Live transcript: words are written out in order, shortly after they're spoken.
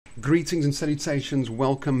Greetings and salutations.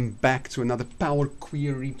 Welcome back to another Power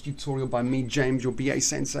Query tutorial by me, James, your BA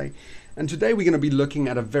Sensei. And today we're going to be looking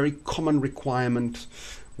at a very common requirement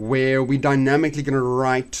where we're dynamically going to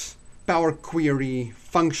write Power Query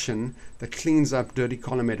function that cleans up dirty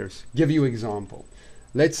column headers. Give you an example.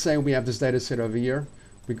 Let's say we have this data set over here.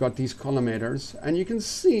 We got these column headers, and you can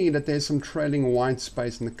see that there's some trailing white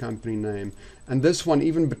space in the company name. And this one,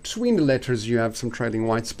 even between the letters, you have some trailing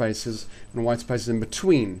white spaces and white spaces in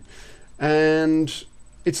between. And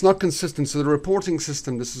it's not consistent. So the reporting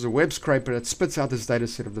system, this is a web scraper that spits out this data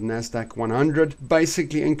set of the NASDAQ 100,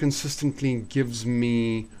 basically inconsistently gives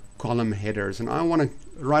me column headers. And I want to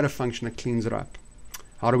write a function that cleans it up.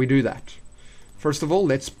 How do we do that? First of all,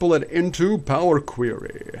 let's pull it into Power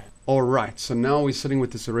Query. All right, so now we're sitting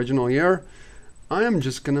with this original here. I am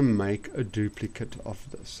just going to make a duplicate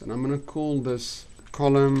of this, and I'm going to call this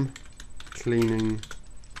column cleaning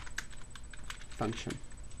function.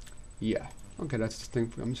 Yeah, okay, that's the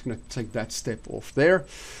thing. I'm just going to take that step off there.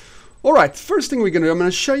 All right, first thing we're going to do, I'm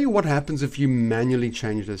going to show you what happens if you manually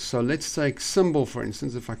change this. So let's take symbol, for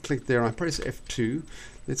instance. If I click there, I press F2.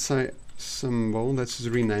 Let's say symbol, that's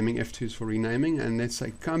renaming. F2 is for renaming, and let's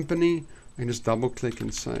say company. I can just double click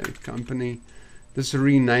and say company. This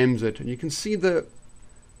renames it, and you can see the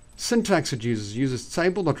syntax it uses. It uses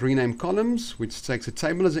Table.RenameColumns, which takes a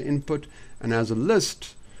table as an input and has a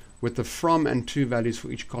list with the from and to values for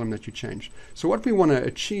each column that you change. So what we want to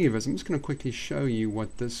achieve is, I'm just going to quickly show you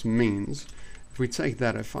what this means. If we take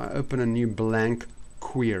that, if I open a new blank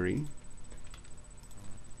query,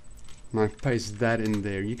 and I paste that in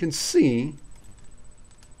there, you can see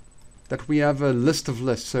that we have a list of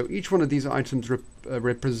lists. So each one of these items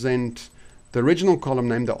represent the original column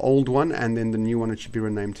name, the old one, and then the new one it should be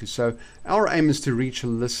renamed to. So our aim is to reach a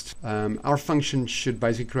list. Our function should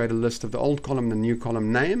basically create a list of the old column and the new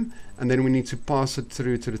column name, and then we need to pass it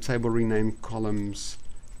through to the Table.RenameColumns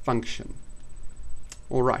function.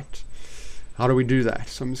 All right, how do we do that?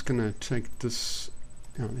 So I'm just going to take this,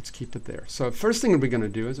 let's keep it there. So first thing that we're going to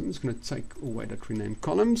do is I'm just going to take away that rename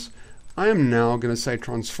columns. I am now going to say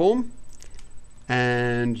transform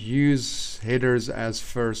and use headers as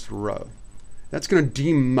first row. That's going to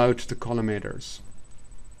demote the column headers.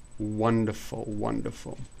 Wonderful,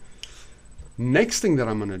 wonderful. Next thing that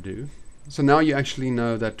I'm going to do, so now you actually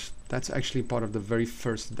know that that's actually part of the very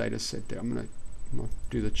first data set there. I'm going to not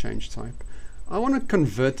do the change type. I want to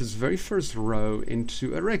convert this very first row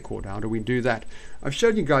into a record. How do we do that? I've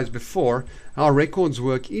showed you guys before how records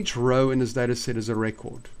work. Each row in this data set is a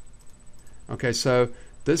record. Okay, so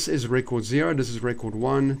this is record 0, this is record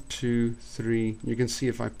 1, 2, 3. You can see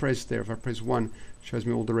if I press there, if I press 1, it shows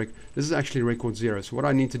me all the records. This is actually record 0. So what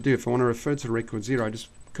I need to do, if I want to refer to record 0, I just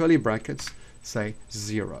curly brackets, say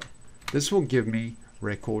 0. This will give me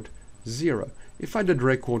record 0. If I did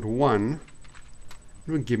record 1,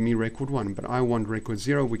 it would give me record 1, but I want record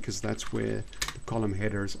 0 because that's where the column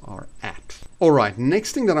headers are at. All right,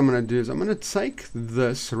 next thing that I'm going to do is I'm going to take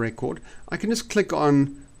this record. I can just click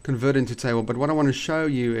on convert into table, but what I want to show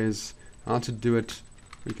you is how to do it.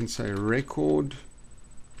 We can say record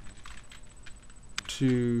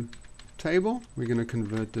to table. We're going to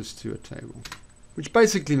convert this to a table, which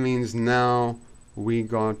basically means now we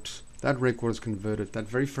got that record is converted, that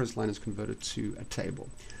very first line is converted to a table.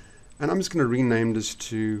 And I'm just going to rename this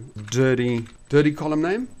to dirty column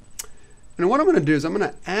name. And what I'm going to do is I'm going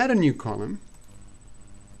to add a new column.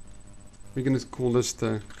 We're going to call this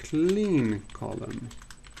the clean column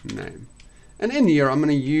name. And in here, I'm going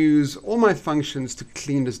to use all my functions to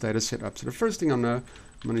clean this data set up. So the first thing I know, I'm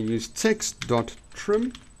going to use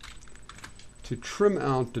text.trim to trim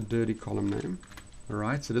out the dirty column name. All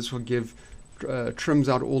right, so this will give trims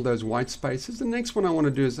out all those white spaces. The next one I want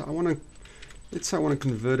to do is let's say I want to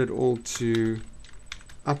convert it all to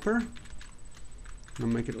upper. I'll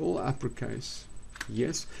make it all uppercase.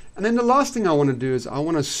 Yes. And then the last thing I want to do is I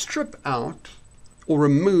want to strip out or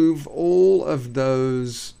remove all of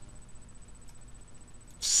those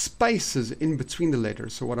spaces in between the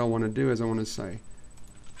letters. So what I want to do is I want to say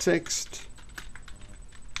text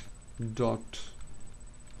dot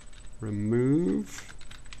remove.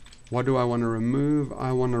 What do I want to remove?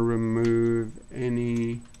 I want to remove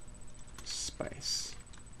any space.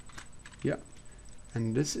 Yeah.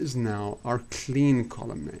 And this is now our clean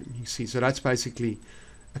column name. You see, so that's basically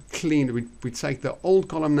a clean. We take the old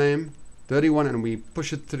column name, dirty one, and we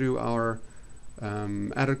push it through our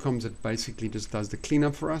added columns. It basically just does the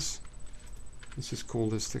cleanup for us. Let's just call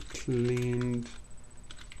this the cleaned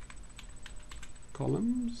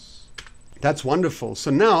columns. That's wonderful. So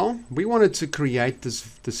now we wanted to create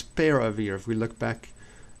this pair over here. If we look back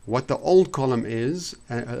what the old column is,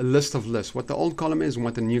 a list of lists, what the old column is and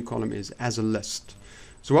what the new column is as a list.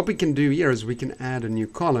 So what we can do here is we can add a new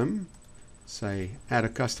column, say add a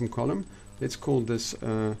custom column. Let's call this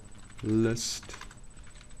list,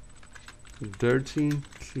 dirty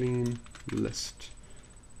clean list.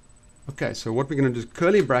 Okay, so what we're going to do is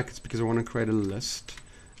curly brackets because I want to create a list,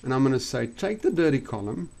 and I'm going to say take the dirty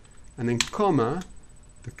column and then comma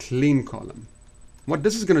the clean column. What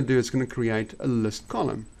this is going to do is going to create a list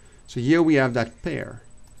column. So here we have that pair.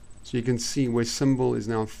 So you can see where symbol is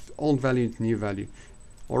now old value to new value.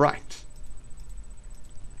 All right.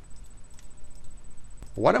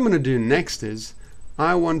 What I'm going to do next is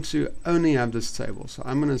I want to only have this table. So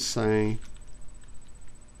I'm going to say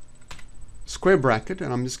square bracket,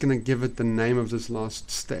 and I'm just going to give it the name of this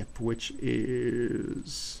last step, which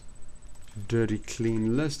is dirty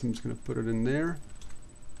clean list. I'm just going to put it in there.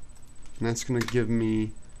 And that's going to give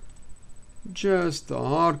me just the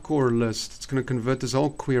hardcore list. It's going to convert this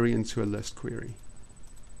whole query into a list query.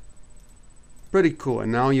 Pretty cool.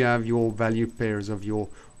 And now you have your value pairs of your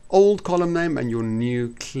old column name and your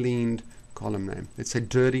new cleaned column name. Let's say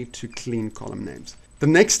dirty to clean column names. The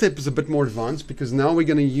next step is a bit more advanced because now we're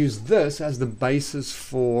going to use this as the basis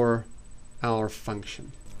for our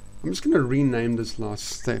function. I'm just going to rename this last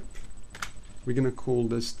step. We're going to call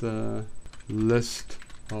this the list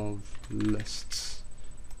of lists,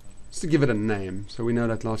 just to give it a name. So we know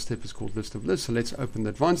that last step is called list of lists. So let's open the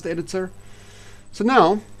advanced editor. So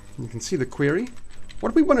now you can see the query.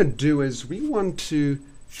 What we want to do is we want to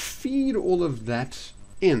feed all of that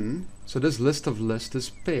in. So this list of lists, this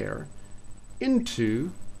pair,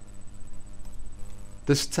 into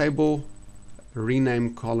this table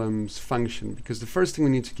rename columns function, because the first thing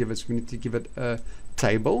we need to give is we need to give it a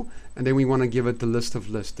table, and then we want to give it the list of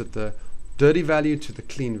lists, that the dirty value to the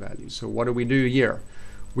clean value. So what do we do here?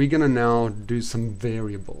 We're going to now do some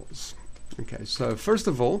variables. Okay, so first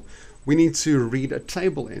of all, we need to read a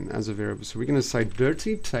table in as a variable. So we're going to say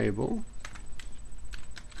dirty table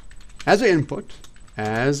as an input,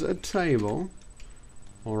 as a table,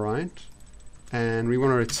 all right, and we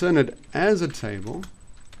want to return it as a table,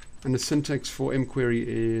 and the syntax for mQuery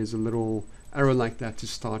is a little arrow like that to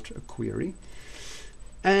start a query.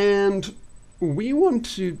 And we want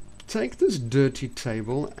to take this dirty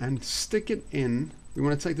table and stick it in. We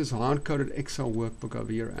want to take this hard-coded Excel workbook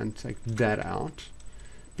over here and take that out,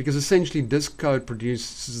 because essentially this code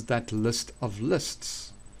produces that list of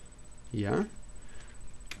lists. Yeah,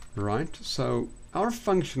 right. So our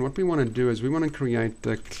function, what we want to do is we want to create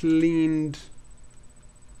the cleaned,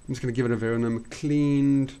 I'm just going to give it a variable name,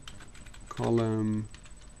 cleaned column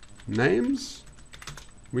names.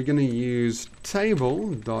 We're going to use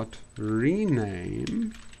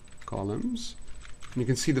Table.RenameColumns. And you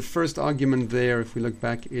can see the first argument there, if we look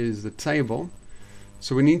back, is the table.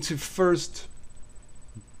 So we need to first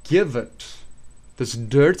give it this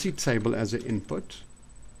dirty table as an input.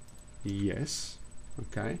 Yes.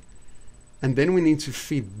 Okay. And then we need to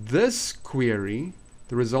feed this query,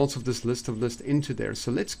 the results of this list of lists, into there.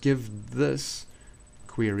 So let's give this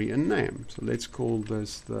query a name. So let's call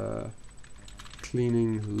this the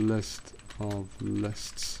cleaning list of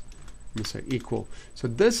lists. I'm going to say equal. So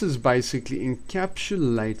this is basically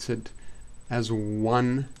encapsulated as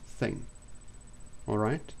one thing. All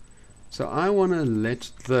right. So I want to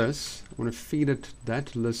let this, I want to feed it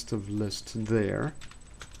that list of lists there,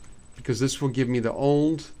 because this will give me the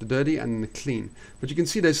old, the dirty, and the clean. But you can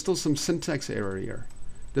see there's still some syntax error here.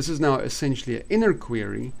 This is now essentially an inner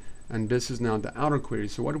query, and this is now the outer query.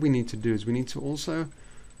 So what we need to do is we need to also,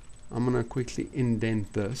 I'm going to quickly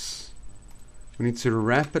indent this. We need to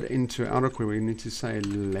wrap it into outer query. We need to say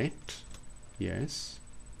let, yes,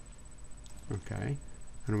 okay,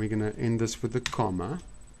 and we're going to end this with a comma,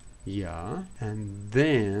 yeah, and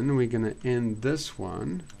then we're going to end this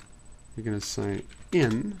one, we're going to say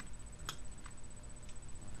in,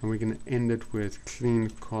 and we're going to end it with clean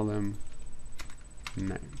column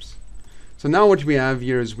names. So now what we have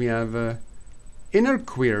here is we have a inner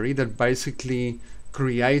query that basically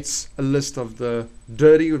creates a list of the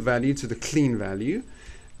dirty value to the clean value,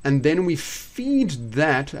 and then we feed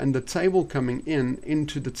that and the table coming in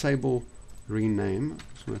into the table rename.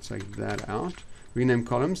 So let's take that out. Rename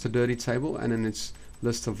columns, the dirty table, and then its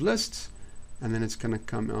list of lists, and then it's going to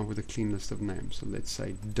come out with a clean list of names. So let's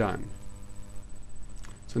say done.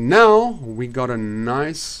 So now we got a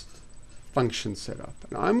nice function set up,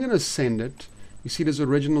 and I'm going to send it. You see this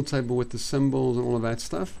original table with the symbols and all of that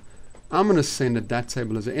stuff. I'm going to send it that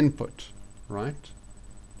table as an input, right?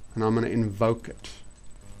 And I'm going to invoke it.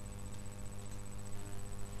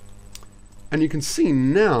 And you can see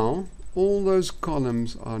now all those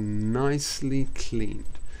columns are nicely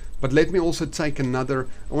cleaned. But let me also take another.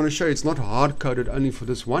 I want to show you it's not hard-coded only for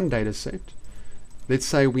this one data set. Let's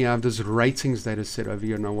say we have this ratings data set over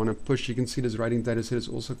here, and I want to push. You can see this rating data set is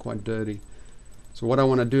also quite dirty. So what I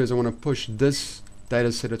want to do is I want to push this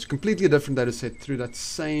data set. It's a completely different data set through that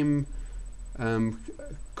same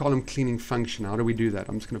column cleaning function. How do we do that?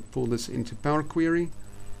 I'm just going to pull this into Power Query.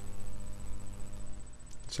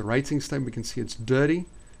 It's a ratings table. We can see it's dirty.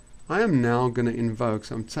 I am now going to invoke.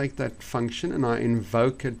 So I'm take that function and I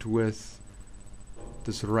invoke it with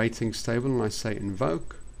this ratings table, and I say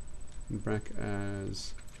invoke.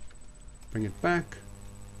 As bring it back,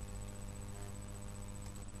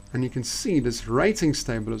 and you can see this ratings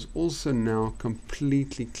table is also now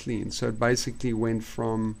completely clean. So it basically went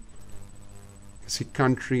from, see,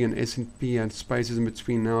 country and S&P and spaces in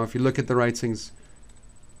between. Now if you look at the ratings,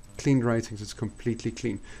 cleaned ratings, it's completely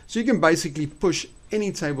clean. So you can basically push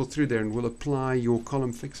any table through there and will apply your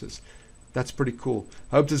column fixes. That's pretty cool.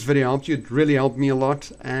 Hope this video helped you. It really helped me a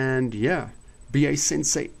lot. And yeah, BA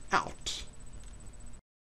Sensei out.